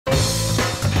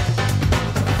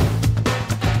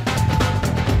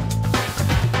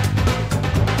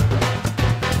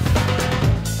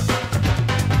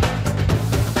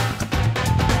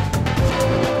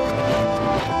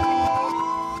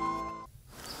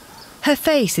Her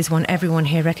face is one everyone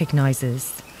here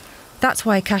recognises. That's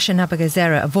why Kasha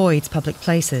Nabagesera avoids public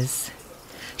places.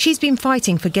 She's been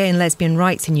fighting for gay and lesbian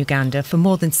rights in Uganda for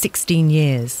more than 16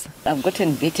 years. I've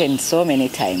gotten beaten so many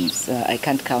times. I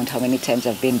can't count how many times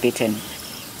I've been beaten.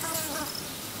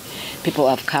 People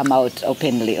have come out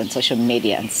openly on social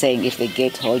media and saying if they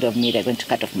get hold of me, they're going to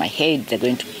cut off my head, they're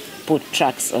going to put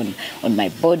tracks on my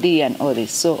body and all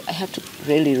this. So I have to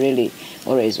really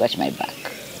always watch my back.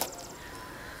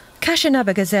 Kasha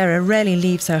Nabagesera rarely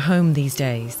leaves her home these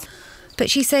days.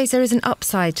 But she says there is an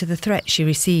upside to the threat she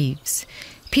receives.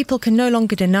 People can no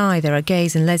longer deny there are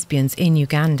gays and lesbians in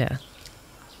Uganda.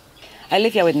 I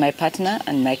live here with my partner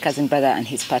and my cousin brother and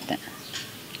his partner.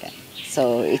 Yeah.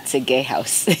 So it's a gay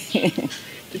house.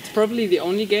 It's probably the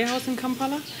only gay house in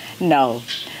Kampala? No.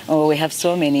 Oh, we have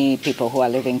so many people who are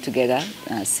living together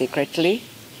secretly.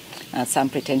 Some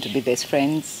pretend to be best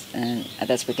friends, and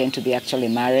others pretend to be actually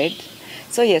married.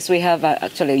 So yes, we have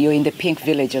actually, you're in the pink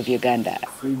village of Uganda.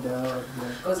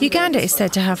 Uganda is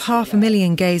said to have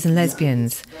 500,000 gays and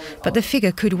lesbians, but the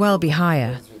figure could well be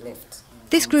higher.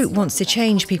 This group wants to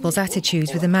change people's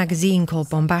attitudes with a magazine called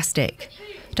Bombastic,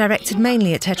 directed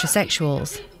mainly at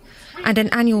heterosexuals, and an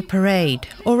annual parade,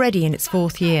 already in its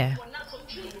 4th year.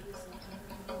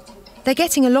 They're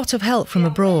getting a lot of help from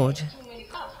abroad.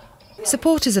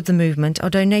 Supporters of the movement are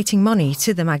donating money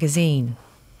to the magazine.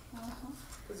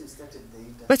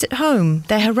 But at home,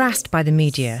 they're harassed by the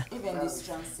media,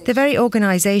 the very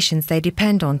organisations they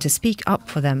depend on to speak up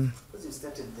for them.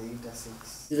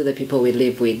 These are the people we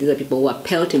live with. These are people who are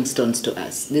pelting stones to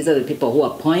us. These are the people who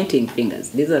are pointing fingers.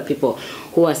 These are the people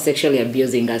who are sexually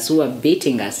abusing us, who are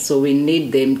beating us. So we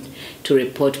need them to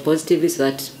report positively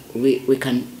so that we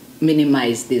can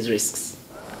minimise these risks.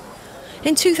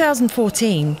 In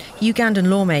 2014, Ugandan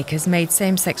lawmakers made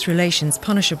same-sex relations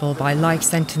punishable by life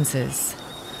sentences.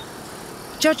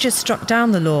 Judges struck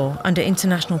down the law under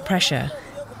international pressure,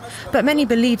 but many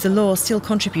believe the law still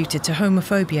contributed to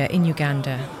homophobia in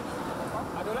Uganda.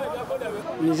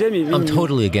 I'm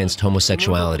totally against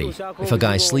homosexuality. If a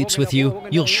guy sleeps with you,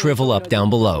 you'll shrivel up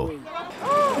down below.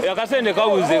 But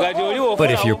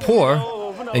if you're poor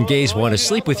and gays want to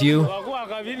sleep with you,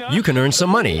 you can earn some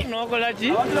money.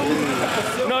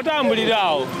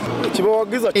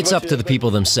 It's up to the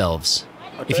people themselves.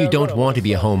 If you don't want to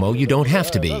be a homo, you don't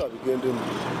have to be.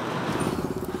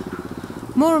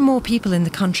 More and more people in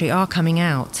the country are coming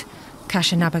out,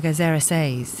 Kasha Nabagesera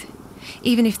says,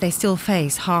 even if they still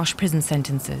face harsh prison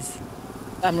sentences.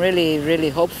 I'm really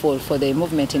hopeful for the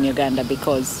movement in Uganda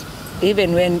because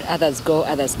even when others go,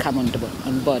 others come on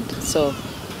board. So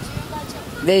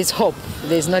there is hope,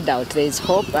 there is no doubt, there is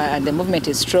hope, and the movement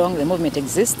is strong, the movement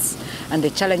exists, and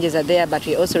the challenges are there, but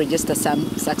we also register some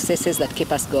successes that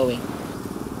keep us going.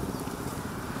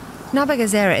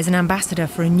 Nabagesera is an ambassador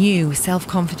for a new,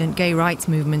 self-confident gay rights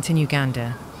movement in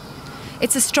Uganda.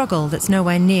 It's a struggle that's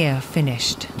nowhere near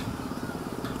finished.